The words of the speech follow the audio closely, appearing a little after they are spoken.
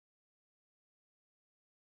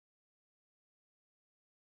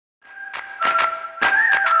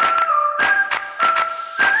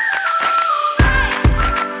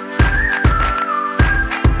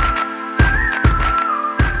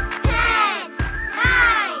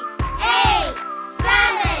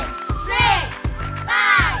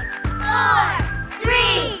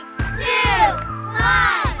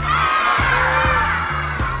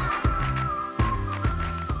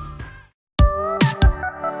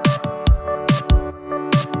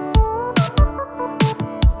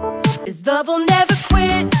love will never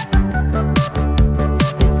quit.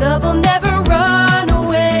 His love will never run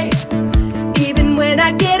away. Even when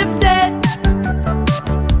I get upset,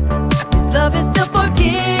 His love is still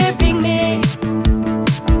forgiving me.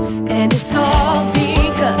 And it's all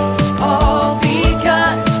because His love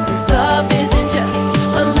isn't just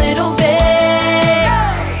a little bit.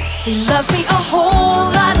 He loves me a whole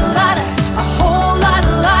lot, a whole lot, a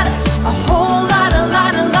whole lot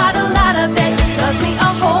of bit. He loves me a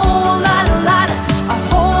whole lot, a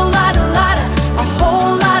whole lot, a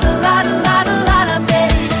whole lot of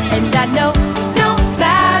bit. And I know no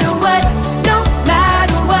matter what,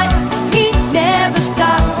 He never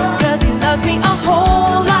stops. 'Cause He loves me a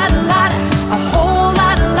whole lot, a whole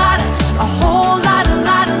lot, a whole lot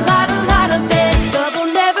of bit. His love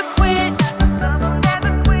will never quit.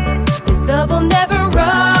 His love will never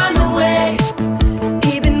run away.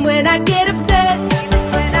 Even when I get upset,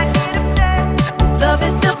 His love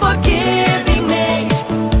is still forgiving me.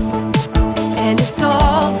 And it's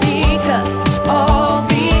all because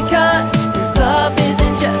His love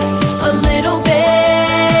isn't just a little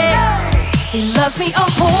bit. He loves me a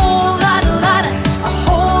whole lot, a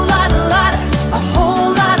whole lot, a whole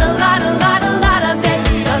lot of bit.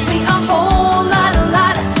 He loves me a whole lot, a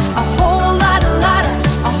whole lot, a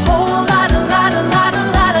whole lot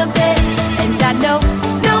of bit. And I know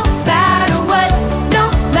no matter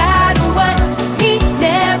what, He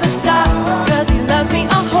never stops. 'Cause He loves me a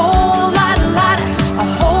whole lot, a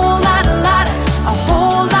whole lot, a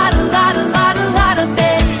whole lot of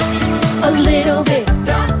bit. A little bit,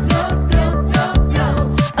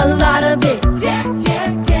 a lot of it,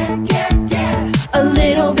 a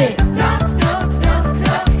little bit,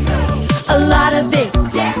 a lot of it.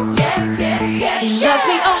 He loves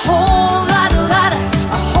me a whole lot, a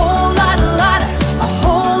whole lot, a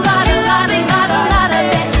whole lot of it.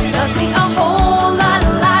 He loves me a whole lot, a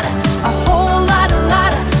whole lot, a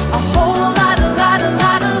whole lot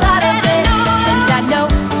of it. And I know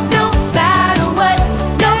no matter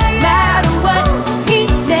what, He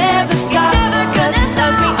never stops. 'Cause He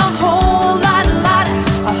loves me a whole lot, a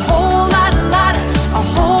whole lot, a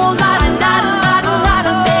whole lot of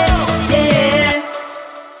it. Yeah.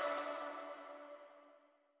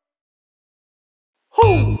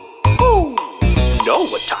 You know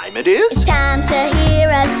what time it is? It's time to hear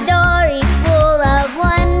a story full of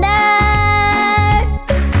wonder.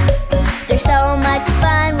 There's so much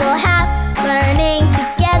fun we'll have learning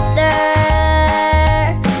together.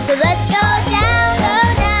 So let's go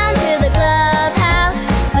down to the clubhouse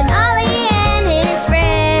with Ollie and his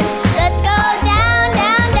friends. Let's go down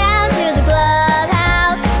to the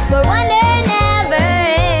clubhouse where wonder never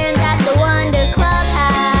ends. At the Wonder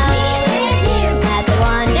Clubhouse. At the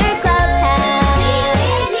Wonder Clubhouse.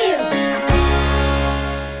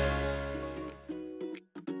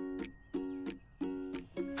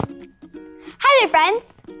 Hi there, friends,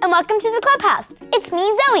 and welcome to the clubhouse. It's me,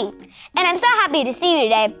 Zoe, and I'm so happy to see you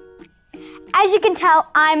today. As you can tell,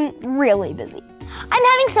 I'm really busy. I'm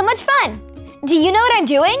having so much fun. Do you know what I'm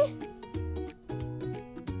doing?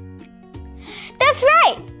 That's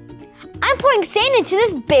right. I'm pouring sand into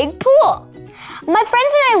this big pool. My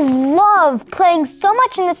friends and I love playing so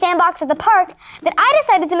much in the sandbox at the park that I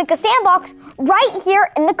decided to make a sandbox right here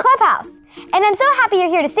in the clubhouse. And I'm so happy you're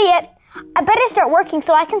here to see it. I better start working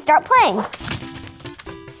so I can start playing.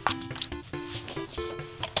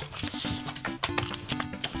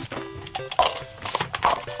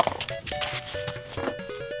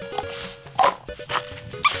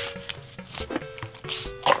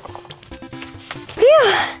 Phew,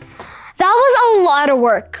 that was a lot of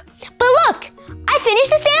work. But look, I finished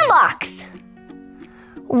the sandbox.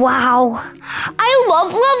 Wow, I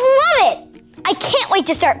love it. I can't wait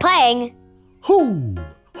to start playing. Hoo!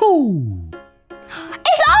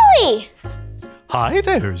 It's Ollie! Hi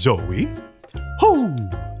there, Zoe. Hoo!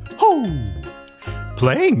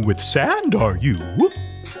 Playing with sand, are you?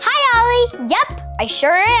 Hi, Ollie. Yep, I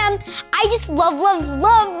sure am. I just love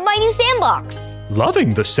my new sandbox.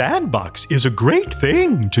 Loving the sandbox is a great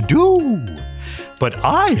thing to do. But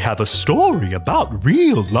I have a story about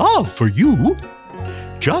real love for you.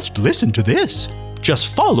 Just listen to this.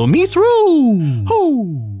 Just follow me through.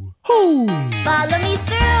 Hoo! Follow me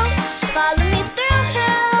through,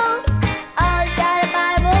 Ollie's got a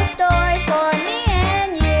Bible story for me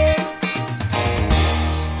and you.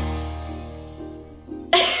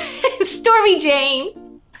 Stormy Jane.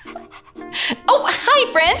 Oh,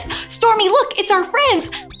 hi, friends. Stormy, look, it's our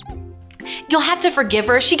friends. You'll have to forgive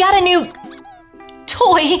her. She got a new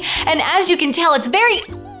toy, and as you can tell, it's very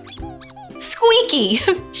squeaky.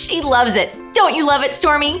 She loves it. Don't you love it,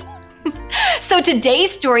 Stormy? So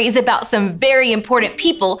today's story is about some very important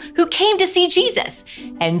people who came to see Jesus.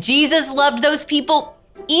 And Jesus loved those people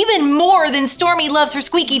even more than Stormy loves her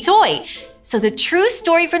squeaky toy. So the true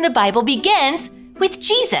story from the Bible begins with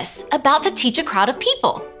Jesus about to teach a crowd of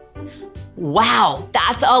people. Wow,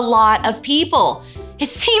 that's a lot of people. It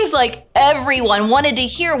seems like everyone wanted to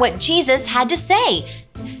hear what Jesus had to say.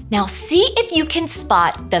 Now see if you can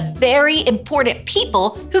spot the very important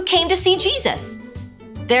people who came to see Jesus.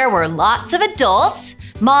 There were lots of adults,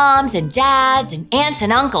 moms and dads and aunts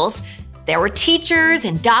and uncles. There were teachers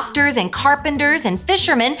and doctors and carpenters and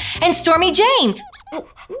fishermen and Stormy Jane.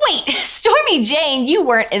 Wait, Stormy Jane, you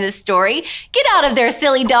weren't in the story. Get out of there,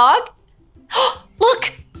 silly dog.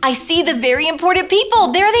 Look, I see the very important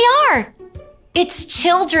people. There they are. It's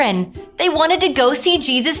children. They wanted to go see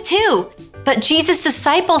Jesus too. But Jesus'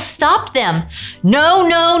 disciples stopped them. No,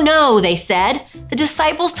 no, no, they said. The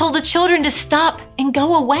disciples told the children to stop and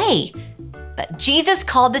go away. But Jesus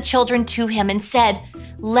called the children to him and said,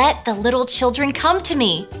 "Let the little children come to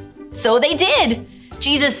me." So they did.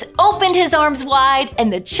 Jesus opened his arms wide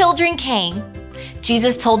and the children came.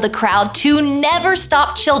 Jesus told the crowd to never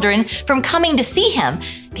stop children from coming to see him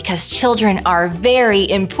because children are very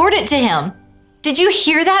important to him. Did you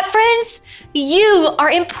hear that, friends? You are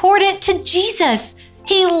important to Jesus.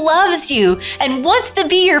 He loves you and wants to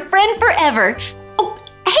be your friend forever. Oh,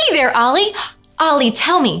 hey there, Ollie. Ollie,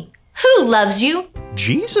 tell me, who loves you?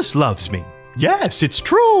 Jesus loves me. Yes, it's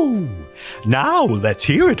true. Now let's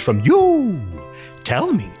hear it from you.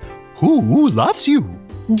 Tell me, who loves you?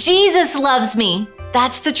 Jesus loves me.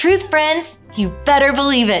 That's the truth, friends. You better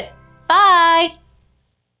believe it. Bye.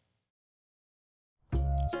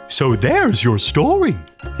 So there's your story.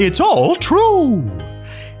 It's all true.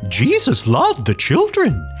 Jesus loved the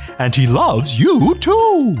children, and he loves you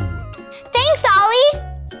too. Thanks, Ollie.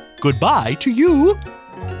 Goodbye to you.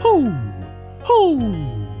 Hoo, hoo.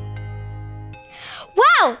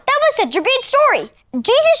 Wow, that was such a great story.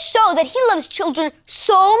 Jesus showed that he loves children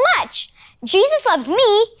so much. Jesus loves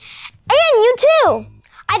me and you too.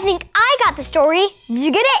 I think I got the story. Did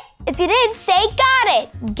you get it? If you did, say got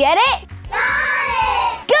it. Get it?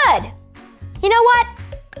 Got it! Good. You know what?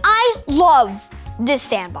 I love this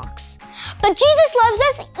sandbox. But Jesus loves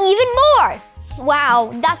us even more.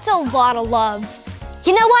 Wow, that's a lot of love.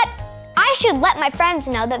 You know what? I should let my friends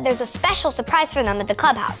know that there's a special surprise for them at the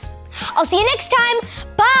clubhouse. I'll see you next time.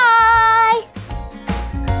 Bye!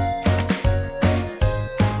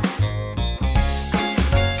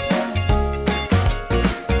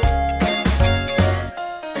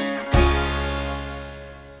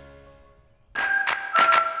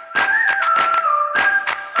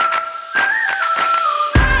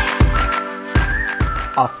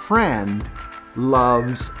 A friend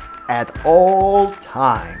loves at all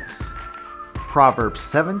times. Proverbs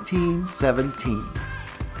 17:17.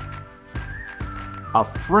 A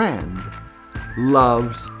friend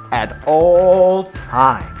loves at all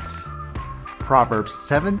times. Proverbs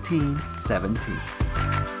 17:17.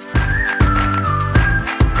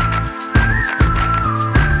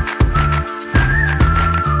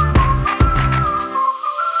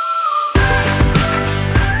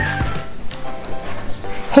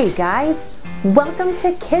 Hey guys, welcome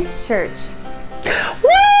to Kids Church. Woo!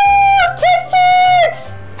 Kids Church!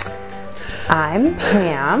 I'm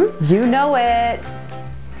Pam. You know it.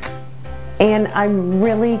 And I'm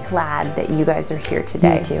really glad that you guys are here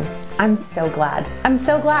today. Me too. I'm so glad. I'm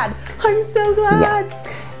so glad. I'm so glad.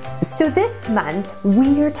 Yeah. So this month,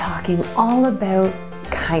 we are talking all about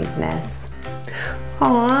kindness.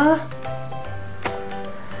 Aww.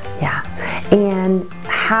 Yeah. And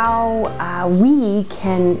how we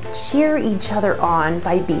can cheer each other on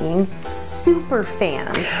by being super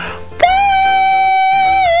fans.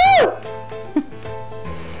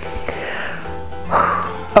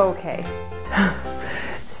 Okay.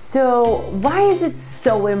 So why is it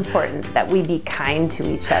so important that we be kind to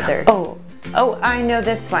each other? Oh, I know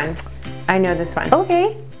this one. I know this one.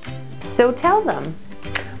 Okay, so tell them.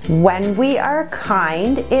 When we are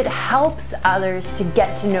kind, it helps others to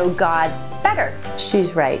get to know God better.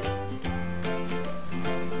 She's right.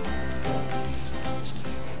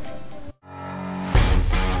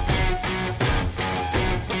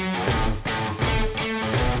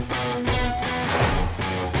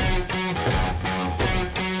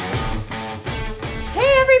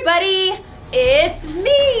 Hey everybody, it's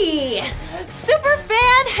me,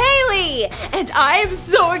 Superfan Haley, and I'm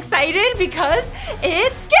so excited because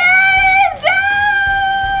it's game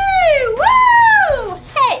day! Woo!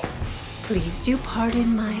 Hey, please do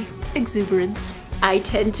pardon my exuberance. I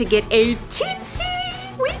tend to get a teensy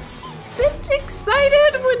weensy bit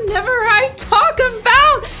excited whenever I talk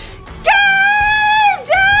about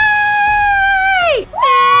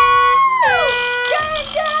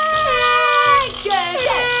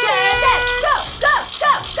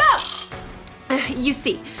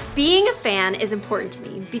important to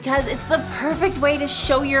me because it's the perfect way to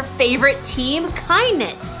show your favorite team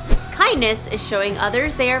kindness. Kindness is showing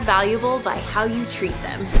others they are valuable by how you treat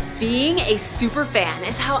them. Being a super fan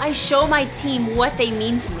is how I show my team what they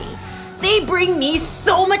mean to me. They bring me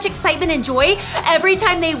so much excitement and joy every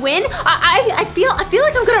time they win. I feel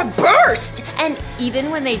like I'm gonna burst. And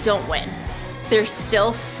even when they don't win, they're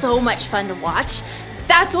still so much fun to watch.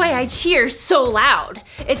 That's why I cheer so loud.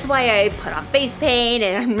 It's why I put on face paint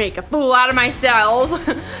and make a fool out of myself.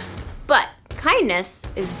 But kindness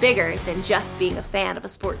is bigger than just being a fan of a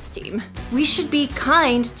sports team. We should be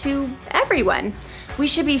kind to everyone. We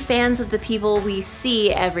should be fans of the people we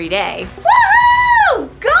see every day. Woohoo!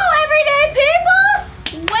 Go everyday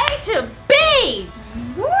people! Way to be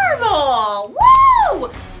normal!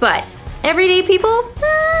 Woo! But everyday people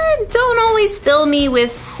don't always fill me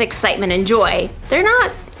with excitement and joy. They're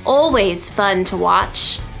not always fun to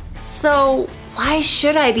watch. So why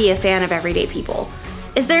should I be a fan of everyday people?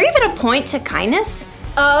 Is there even a point to kindness?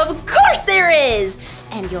 Of course there is!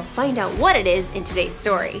 And you'll find out what it is in today's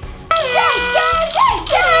story.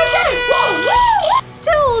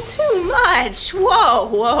 Too much. Whoa.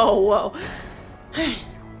 All right.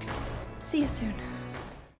 See you soon.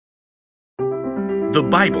 The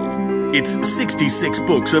Bible. It's 66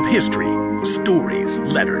 books of history, stories,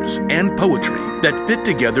 letters, and poetry that fit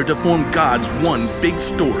together to form God's one big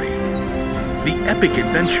story. The epic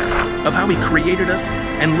adventure of how He created us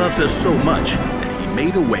and loves us so much that He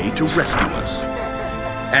made a way to rescue us.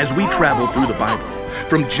 As we travel through the Bible,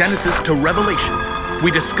 from Genesis to Revelation,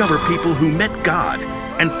 we discover people who met God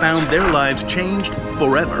and found their lives changed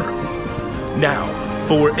forever. Now,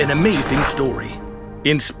 for an amazing story,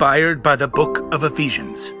 inspired by the book of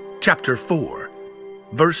Ephesians, chapter 4,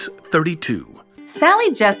 verse 32.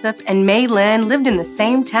 Sally Jessup and May Lynn lived in the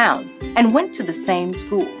same town and went to the same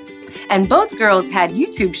school. And both girls had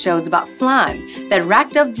YouTube shows about slime that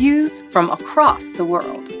racked up views from across the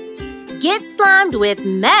world. Get slimed with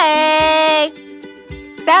May!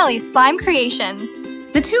 Sally's Slime Creations.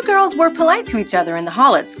 The two girls were polite to each other in the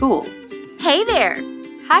hall at school. Hey there!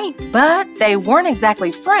 Hi. But they weren't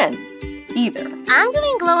exactly friends either. I'm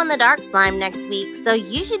doing glow-in-the-dark slime next week, so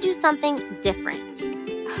you should do something different.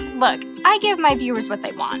 Look, I give my viewers what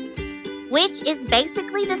they want. Which is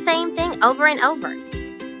basically the same thing over and over.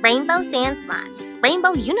 Rainbow sand slime,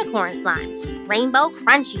 rainbow unicorn slime, rainbow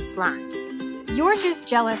crunchy slime. You're just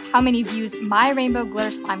jealous how many views my rainbow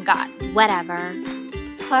glitter slime got. Whatever.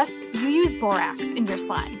 Plus, you use borax in your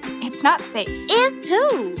slime. It's not safe. Is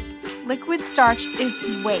too. Liquid starch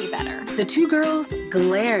is way better. The two girls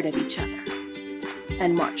glared at each other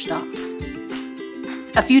and marched off.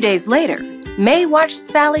 A few days later, May watched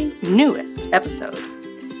Sally's newest episode.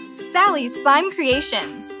 Sally's Slime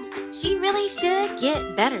Creations. She really should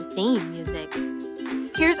get better theme music.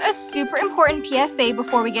 Here's a super important PSA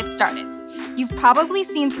before we get started. You've probably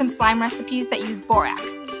seen some slime recipes that use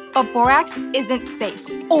borax, but borax isn't safe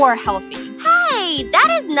or healthy. Hey, that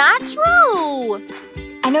is not true!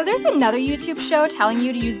 I know there's another YouTube show telling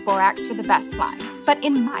you to use borax for the best slime, but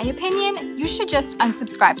in my opinion, you should just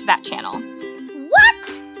unsubscribe to that channel.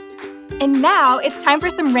 What? And now it's time for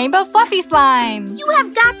some rainbow fluffy slime. You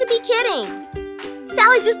have got to be kidding!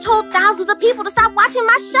 Sally just told thousands of people to stop watching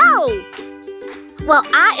my show! Well,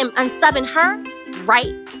 I am unsubbing her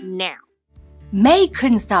right now. May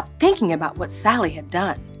couldn't stop thinking about what Sally had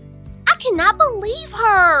done. I cannot believe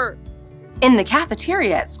her! In the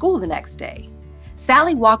cafeteria at school the next day,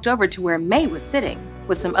 Sally walked over to where May was sitting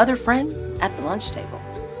with some other friends at the lunch table.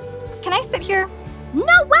 Can I sit here?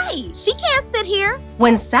 No way! She can't sit here!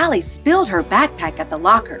 When Sally spilled her backpack at the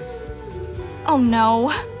lockers, Oh no.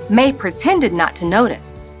 May pretended not to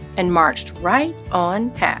notice and marched right on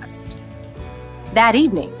past. That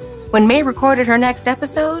evening, when May recorded her next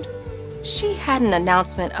episode, she had an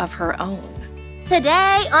announcement of her own.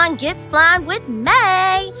 Today on Get Slimed with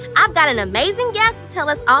May, I've got an amazing guest to tell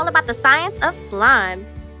us all about the science of slime.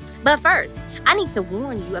 But first, I need to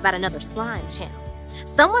warn you about another slime channel.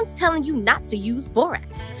 Someone's telling you not to use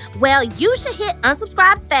borax. Well, you should hit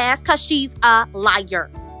unsubscribe fast because she's a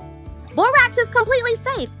liar. Borax is completely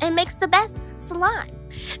safe and makes the best slime.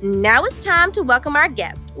 Now it's time to welcome our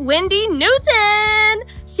guest, Wendy Newton.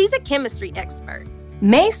 She's a chemistry expert.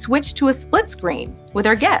 May switched to a split screen with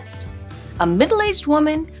her guest, a middle-aged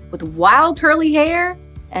woman with wild curly hair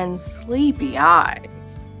and sleepy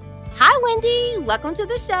eyes. Hi, Wendy. Welcome to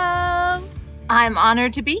the show. I'm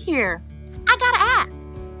honored to be here. I gotta ask,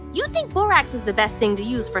 you think borax is the best thing to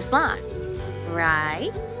use for slime,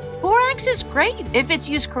 right? Borax is great if it's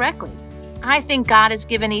used correctly. I think God has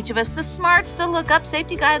given each of us the smarts to look up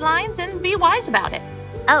safety guidelines and be wise about it.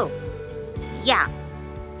 Oh, yeah,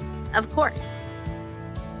 of course.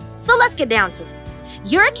 So let's get down to it.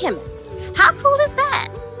 You're a chemist. How cool is that?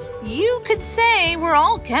 You could say we're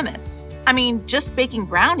all chemists. I mean, just baking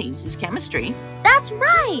brownies is chemistry. That's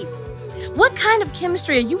right. What kind of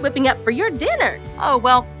chemistry are you whipping up for your dinner? Oh,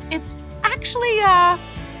 well, it's actually,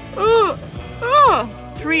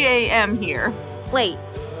 3 a.m. here. Wait,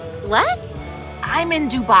 what? I'm in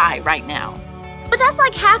Dubai right now. But that's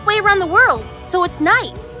like halfway around the world, so it's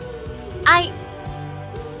night. I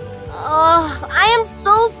am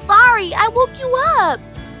so sorry. I woke you up.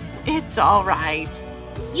 It's all right.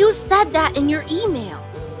 You said that in your email.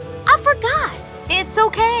 I forgot. It's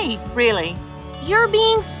okay, really. You're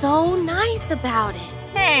being so nice about it.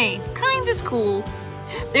 Hey, kind is cool.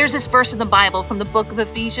 There's this verse in the Bible from the book of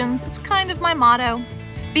Ephesians. It's kind of my motto.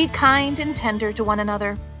 Be kind and tender to one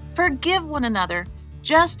another. Forgive one another,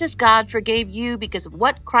 just as God forgave you because of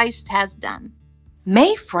what Christ has done.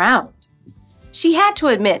 May frowned. She had to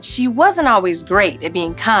admit she wasn't always great at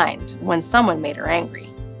being kind when someone made her angry.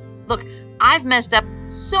 Look, I've messed up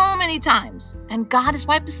so many times, and God has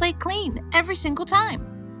wiped the slate clean every single time.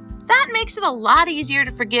 That makes it a lot easier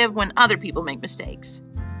to forgive when other people make mistakes.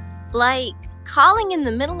 Like calling in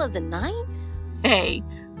the middle of the night? Hey,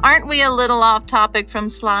 aren't we a little off topic from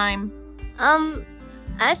slime?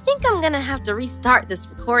 I think I'm gonna have to restart this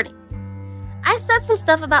recording. I said some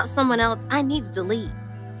stuff about someone else I need to delete.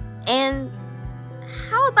 And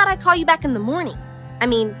how about I call you back in the morning? I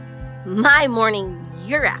mean, my morning,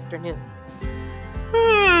 your afternoon.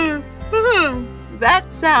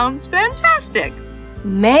 That sounds fantastic.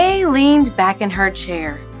 May leaned back in her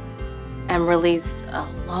chair and released a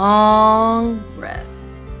long breath.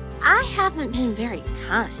 I haven't been very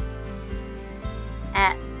kind.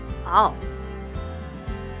 At all.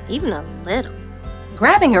 Even a little.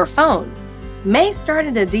 Grabbing her phone, May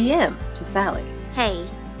started a DM to Sally. Hey,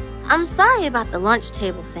 I'm sorry about the lunch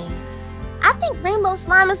table thing. I think Rainbow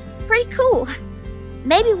Slime is pretty cool.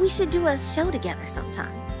 Maybe we should do a show together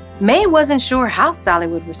sometime. May wasn't sure how Sally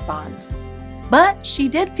would respond, but she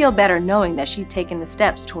did feel better knowing that she'd taken the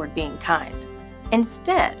steps toward being kind,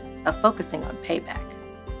 instead of focusing on payback.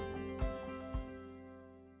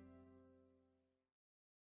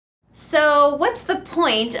 So, what's the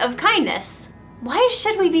point of kindness? Why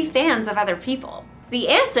should we be fans of other people? The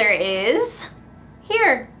answer is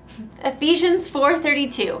here. Ephesians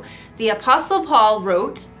 4:32. The Apostle Paul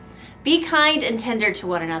wrote, "Be kind and tender to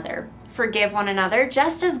one another. Forgive one another,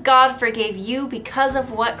 just as God forgave you because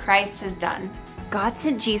of what Christ has done." God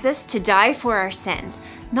sent Jesus to die for our sins,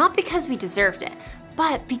 not because we deserved it,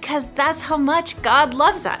 but because that's how much God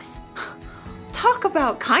loves us. Talk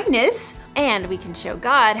about kindness! And we can show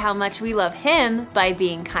God how much we love Him by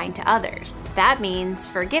being kind to others. That means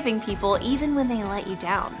forgiving people even when they let you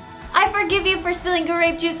down. I forgive you for spilling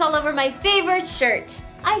grape juice all over my favorite shirt.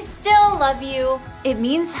 I still love you. It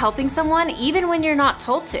means helping someone even when you're not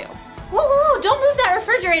told to. Whoa, whoa, whoa, don't move that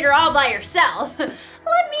refrigerator all by yourself. Let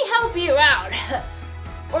me help you out.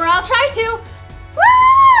 Or I'll try to.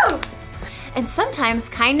 Woo! And sometimes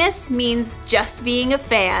kindness means just being a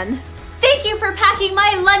fan. Thank you for packing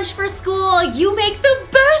my lunch for school. You make the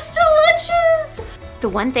best lunches. The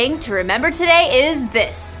one thing to remember today is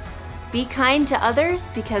this. Be kind to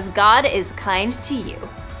others because God is kind to you.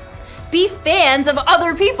 Be fans of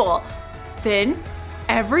other people. Then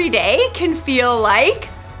every day can feel like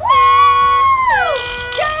woo!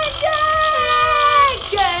 Good day!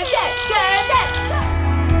 Good day! Good day!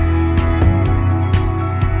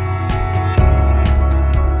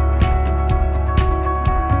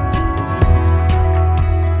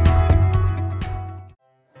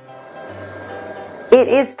 It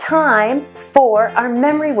is time for our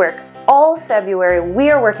memory work. All February, we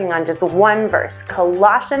are working on just one verse,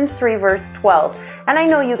 Colossians 3 verse 12. And I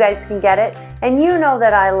know you guys can get it, and you know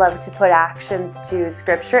that I love to put actions to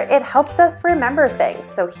scripture. It helps us remember things.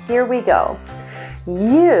 So here we go.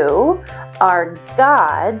 You are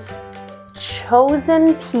God's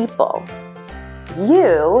chosen people.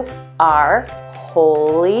 You are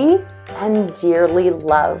holy and dearly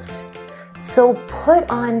loved. So put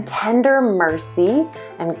on tender mercy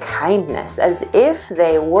and kindness as if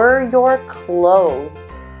they were your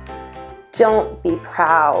clothes. Don't be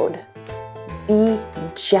proud. Be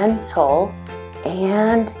gentle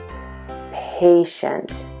and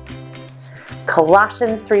patient.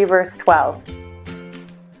 Colossians 3 verse 12.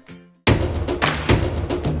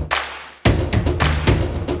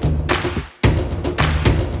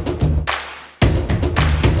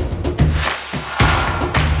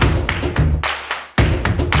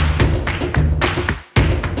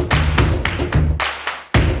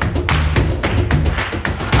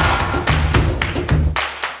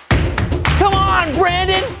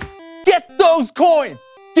 Brandon, get those coins!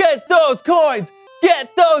 Get those coins!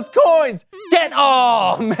 Get those coins!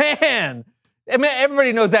 Oh, man! I mean,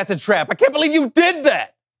 everybody knows that's a trap. I can't believe you did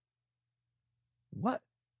that! What?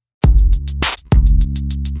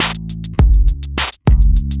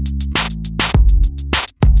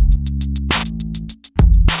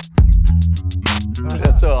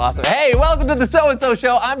 That's so awesome. Hey, welcome to the So-and-So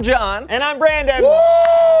Show. I'm John. And I'm Brandon.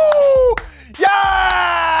 Woo!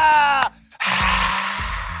 Yeah!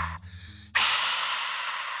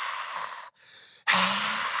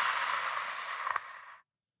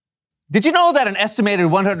 Did you know that an estimated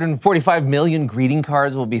 145 million greeting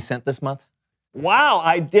cards will be sent this month? Wow,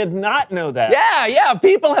 I did not know that. Yeah.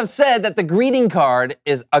 People have said that the greeting card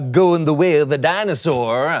is a going the way of the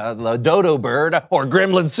dinosaur, the dodo bird, or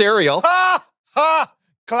gremlin cereal. Ha! Ha!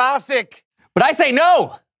 Classic. But I say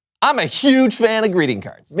no. I'm a huge fan of greeting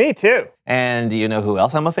cards. Me too. And do you know who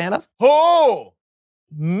else I'm a fan of? Who?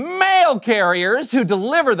 Mail carriers who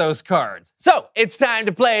deliver those cards. So it's time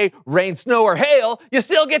to play Rain, Snow, or Hail. You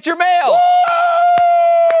still get your mail. Woo!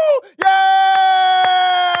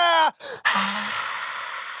 Yeah!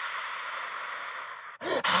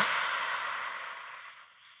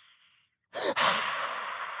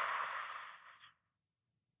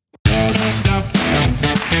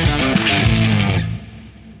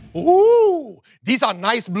 Ooh, these are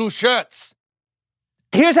nice blue shirts.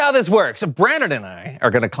 Here's how this works. Brandon and I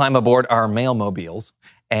are going to climb aboard our mailmobiles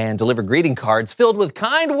and deliver greeting cards filled with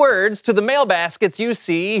kind words to the mail baskets you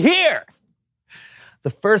see here. The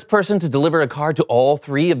first person to deliver a card to all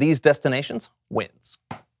three of these destinations wins.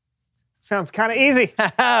 Sounds kind of easy.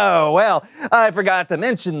 Oh, well, I forgot to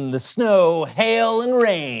mention the snow, hail, and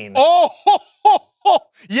rain. Oh, ho, ho, ho.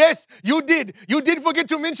 Yes, you did. You did forget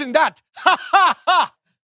to mention that. Ha, ha, ha.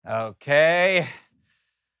 Okay.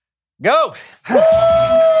 Go! Woo!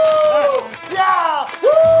 Yeah! Woo!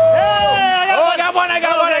 Hey,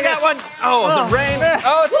 I got one. Oh, the rain.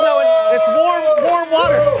 Oh, it's snowing. It's warm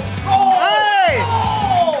water. Hey!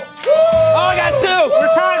 Oh, I got two. We're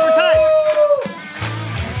tied.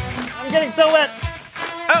 I'm getting so wet.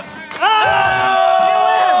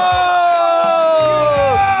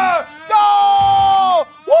 Go!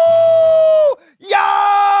 Woo!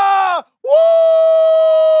 Yeah! Woo!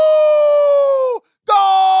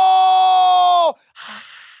 Go!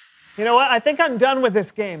 You know what? I think I'm done with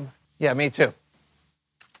this game. Yeah, me too.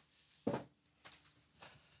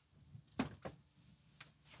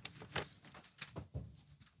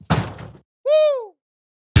 Woo!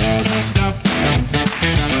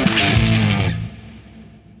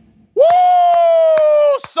 Woo!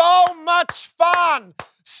 So much fun!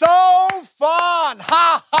 So fun!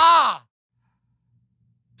 Ha ha!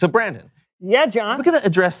 So, Brandon. Yeah, John? We're going to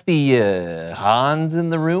address the Hans in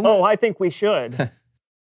the room. Oh, I think we should.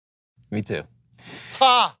 Me too.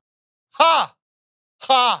 Ha! Ha!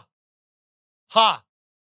 Ha! Ha!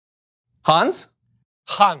 Hans?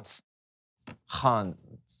 Hans.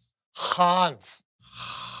 Hans. Hans.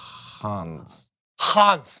 Hans.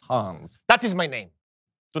 Hans. Hans. That is my name.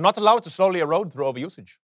 Do not allow it to slowly erode through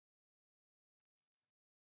overusage.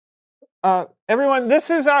 Everyone,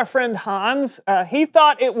 this is our friend Hans. He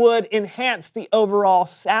thought it would enhance the overall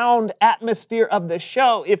sound atmosphere of the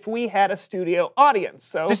show if we had a studio audience.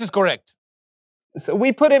 So this is correct. So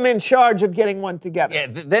we put him in charge of getting one together. Yeah,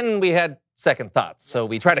 then we had second thoughts. So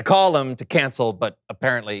we tried to call him to cancel, but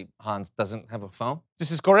apparently Hans doesn't have a phone.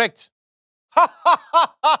 This is correct. Ha ha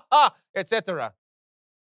ha ha ha, etc.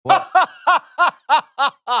 What?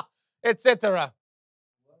 Etc.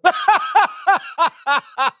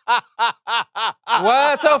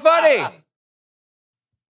 What's so funny?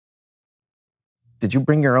 Did you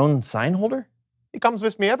bring your own sign holder? He comes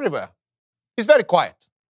with me everywhere. He's very quiet.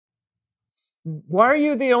 Why are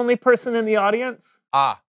you the only person in the audience?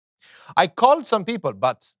 I called some people,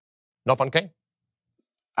 but no one came.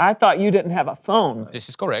 I thought you didn't have a phone. This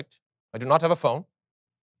is correct. I do not have a phone,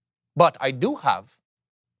 but I do have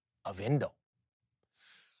a window.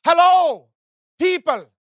 Hello, people.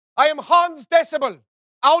 I am Hans Decibel,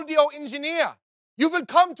 audio engineer. You will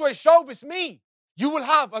come to a show with me. You will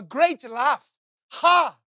have a great laugh.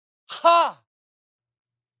 Ha, ha.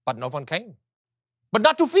 But no one came. But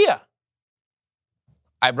not to fear.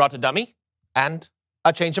 I brought a dummy and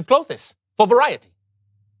a change of clothes for variety.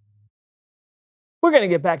 We're going to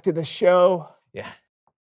get back to the show. Yeah.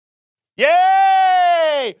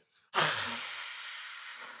 Yay!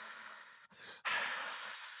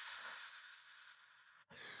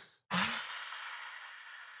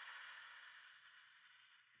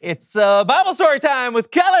 It's Bible story time with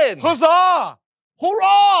Kellen. Huzzah!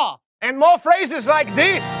 Hurrah! And more phrases like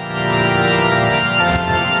this.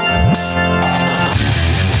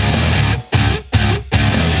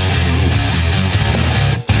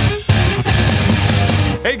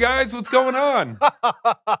 Hey guys, what's going on?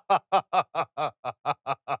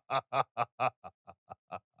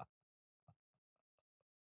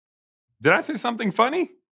 Did I say something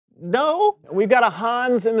funny? No. We've got a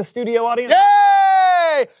Hans in the studio audience.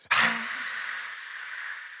 Yay!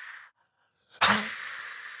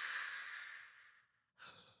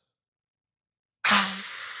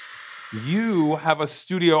 You have a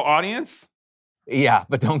studio audience? Yeah,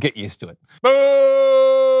 but don't get used to it. Boo!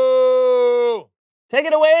 Take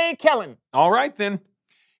it away, Kellen. All right, then.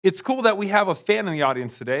 It's cool that we have a fan in the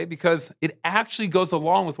audience today because it actually goes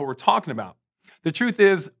along with what we're talking about. The truth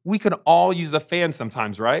is, we could all use a fan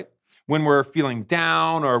sometimes, right? When we're feeling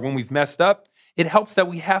down or when we've messed up, it helps that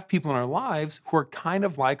we have people in our lives who are kind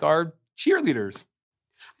of like our cheerleaders.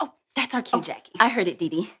 Oh, that's our cue, Jackie. I heard it, Dee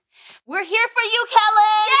Dee. We're here for you,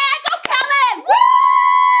 Kellen! Yeah, go Kellen! Woo!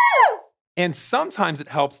 And sometimes it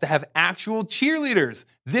helps to have actual cheerleaders.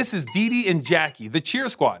 This is Dee Dee and Jackie, the cheer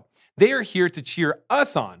squad. They are here to cheer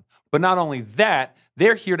us on. But not only that,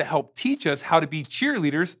 they're here to help teach us how to be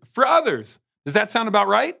cheerleaders for others. Does that sound about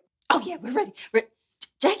right? Oh, yeah, we're ready.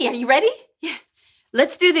 Jackie, are you ready? Yeah.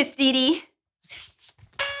 Let's do this, Dee Dee.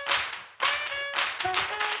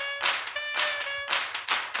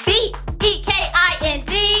 B-E-K-I-N-D-T-O,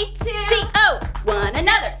 one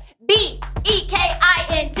another. B-E-K-I-N-D-T-O,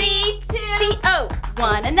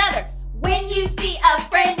 one another. When you see a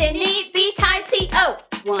friend in need, be kind, T-O,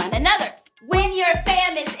 one another. When your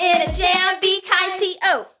fam is in a jam, be kind,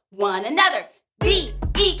 T-O, one another. B-E-K-I-N-D-T-O,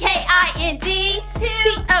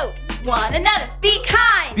 one another. Be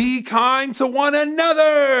kind. Be kind to one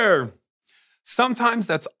another. Sometimes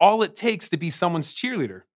that's all it takes to be someone's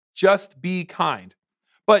cheerleader. Just be kind.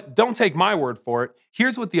 But don't take my word for it.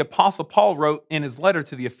 Here's what the Apostle Paul wrote in his letter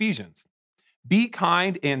to the Ephesians. Be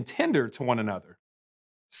kind and tender to one another.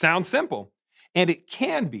 Sounds simple. And it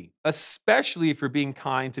can be, especially if you're being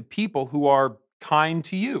kind to people who are kind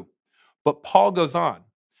to you. But Paul goes on.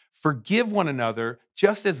 Forgive one another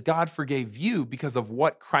just as God forgave you because of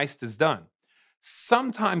what Christ has done.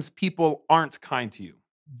 Sometimes people aren't kind to you.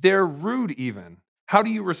 They're rude even. How do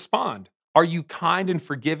you respond? Are you kind and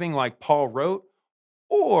forgiving like Paul wrote?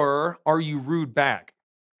 Or are you rude back?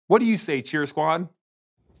 What do you say, Cheer Squad?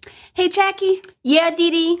 Hey, Jackie. Yeah,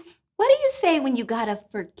 Dee Dee. What do you say when you gotta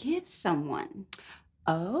forgive someone?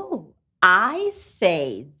 Oh, I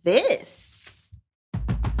say this.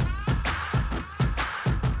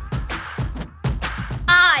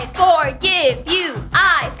 I forgive you.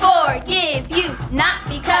 I forgive you. Not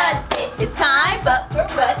because it is kind, but for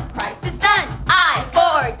what Christ has done. I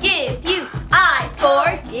forgive you. I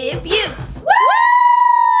forgive you.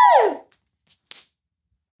 Woo!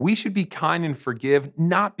 We should be kind and forgive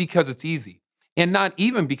not because it's easy, and not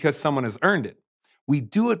even because someone has earned it. We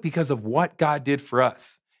do it because of what God did for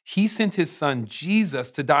us. He sent his son Jesus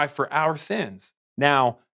to die for our sins.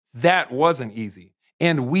 Now, that wasn't easy,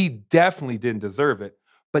 and we definitely didn't deserve it,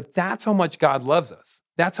 but that's how much God loves us.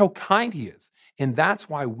 That's how kind he is, and that's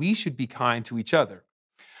why we should be kind to each other.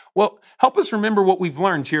 Well, help us remember what we've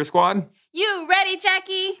learned, Cheer Squad. You ready,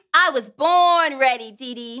 Jackie? I was born ready,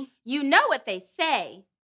 Dee Dee. You know what they say.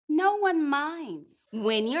 No one minds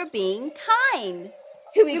when you're being kind.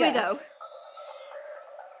 Here we go.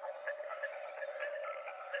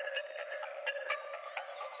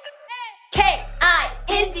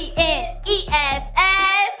 K-I-N-D-N-E-S-S.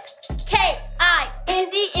 K-I-N-D-N-E-S-S.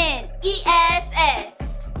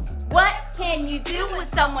 What can you do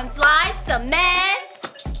when someone's life's a mess?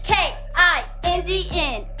 K-I-N-D-N-E-S-S.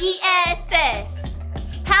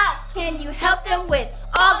 How can you help them with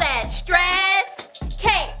all that stress?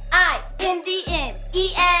 K-I-N-D-N-E-S-S.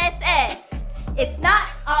 It's not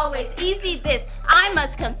always easy, this I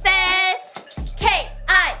must confess.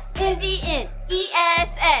 K-I-N-D-N-E-S-S.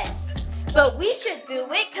 But we should do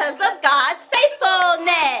it because of God's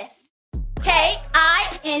faithfulness.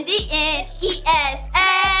 K-I-N-D-N-E-S-S.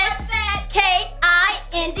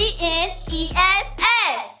 K-I-N-D-N-E-S-S.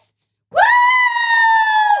 Woo!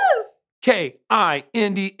 K-I-N-D-N-E-S-S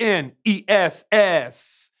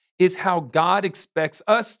is how God expects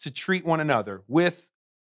us to treat one another, with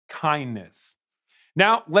kindness.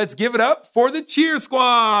 Now, let's give it up for the Cheer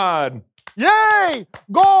Squad. Yay!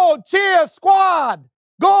 Go Cheer Squad!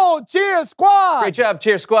 Go Cheer Squad! Great job,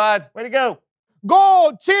 Cheer Squad. Way to go.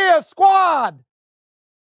 Go Cheer Squad!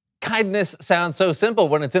 Kindness sounds so simple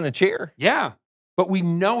when it's in a cheer. Yeah, but we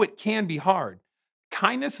know it can be hard.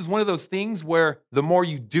 Kindness is one of those things where the more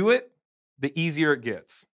you do it, the easier it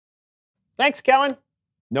gets. Thanks, Kellen.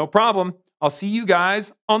 No problem. I'll see you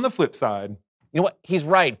guys on the flip side. You know what? He's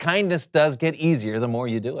right. Kindness does get easier the more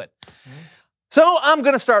you do it. So I'm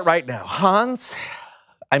going to start right now. Hans,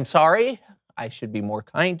 I'm sorry. I should be more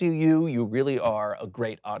kind to you. You really are a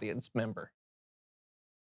great audience member.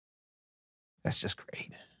 That's just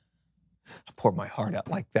great. I poured my heart out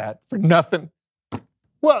like that for nothing.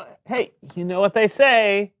 Well, hey, you know what they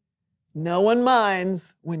say. No one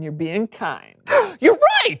minds when you're being kind. You're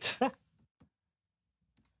right!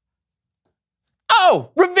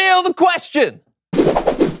 Oh, reveal the question!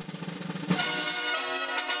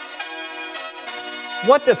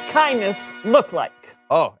 What does kindness look like?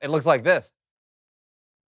 Oh, it looks like this.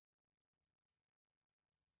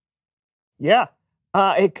 Yeah.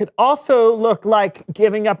 It could also look like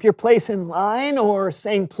giving up your place in line or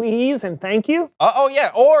saying please and thank you. Oh,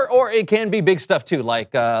 yeah. Or it can be big stuff too,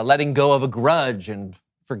 like letting go of a grudge and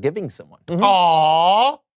forgiving someone. Mm-hmm.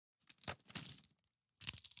 Aww.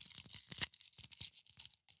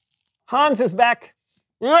 Hans is back.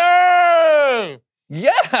 Yay!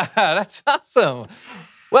 Yeah, that's awesome.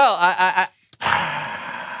 Well,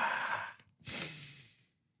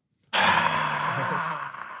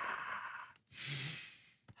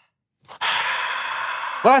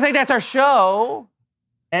 Well, I think that's our show.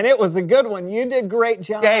 And it was a good one. You did great,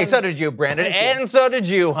 John. Hey, so did you, Brandon. And so did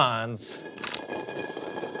you, Hans.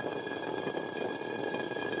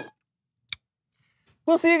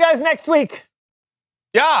 We'll see you guys next week.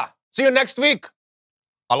 Yeah. See you next week.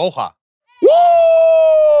 Aloha. Woo!